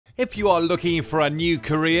If you are looking for a new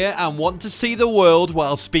career and want to see the world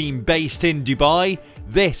whilst being based in Dubai,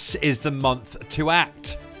 this is the month to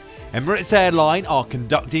act. Emirates Airline are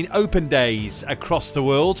conducting open days across the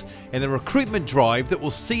world in a recruitment drive that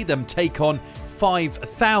will see them take on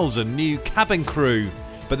 5,000 new cabin crew.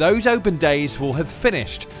 But those open days will have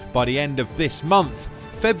finished by the end of this month,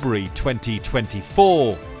 February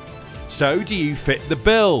 2024. So do you fit the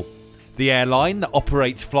bill? The airline that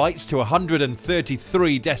operates flights to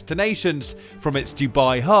 133 destinations from its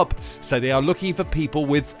Dubai hub say they are looking for people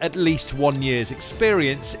with at least 1 year's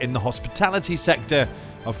experience in the hospitality sector,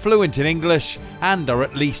 are fluent in English and are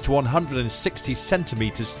at least 160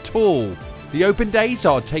 centimetres tall. The open days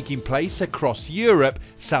are taking place across Europe,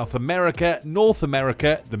 South America, North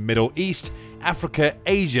America, the Middle East, Africa,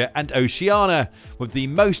 Asia and Oceania, with the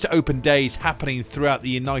most open days happening throughout the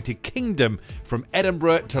United Kingdom from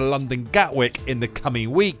Edinburgh to London Gatwick in the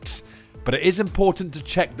coming weeks. But it is important to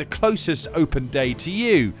check the closest open day to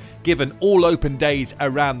you, given all open days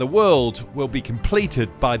around the world will be completed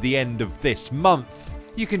by the end of this month.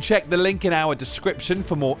 You can check the link in our description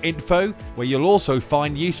for more info, where you'll also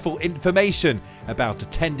find useful information about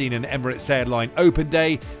attending an Emirates Airline open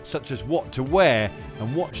day, such as what to wear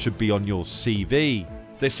and what should be on your CV.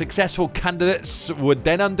 The successful candidates would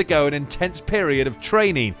then undergo an intense period of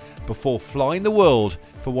training before flying the world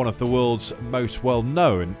for one of the world's most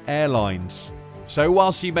well-known airlines. So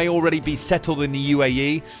whilst you may already be settled in the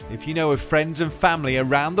UAE, if you know of friends and family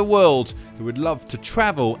around the world who would love to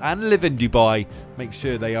travel and live in Dubai, make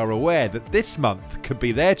sure they are aware that this month could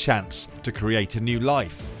be their chance to create a new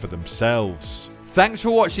life for themselves. Thanks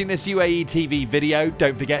for watching this UAE TV video.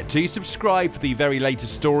 Don't forget to subscribe for the very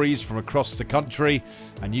latest stories from across the country,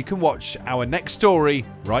 and you can watch our next story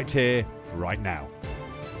right here, right now.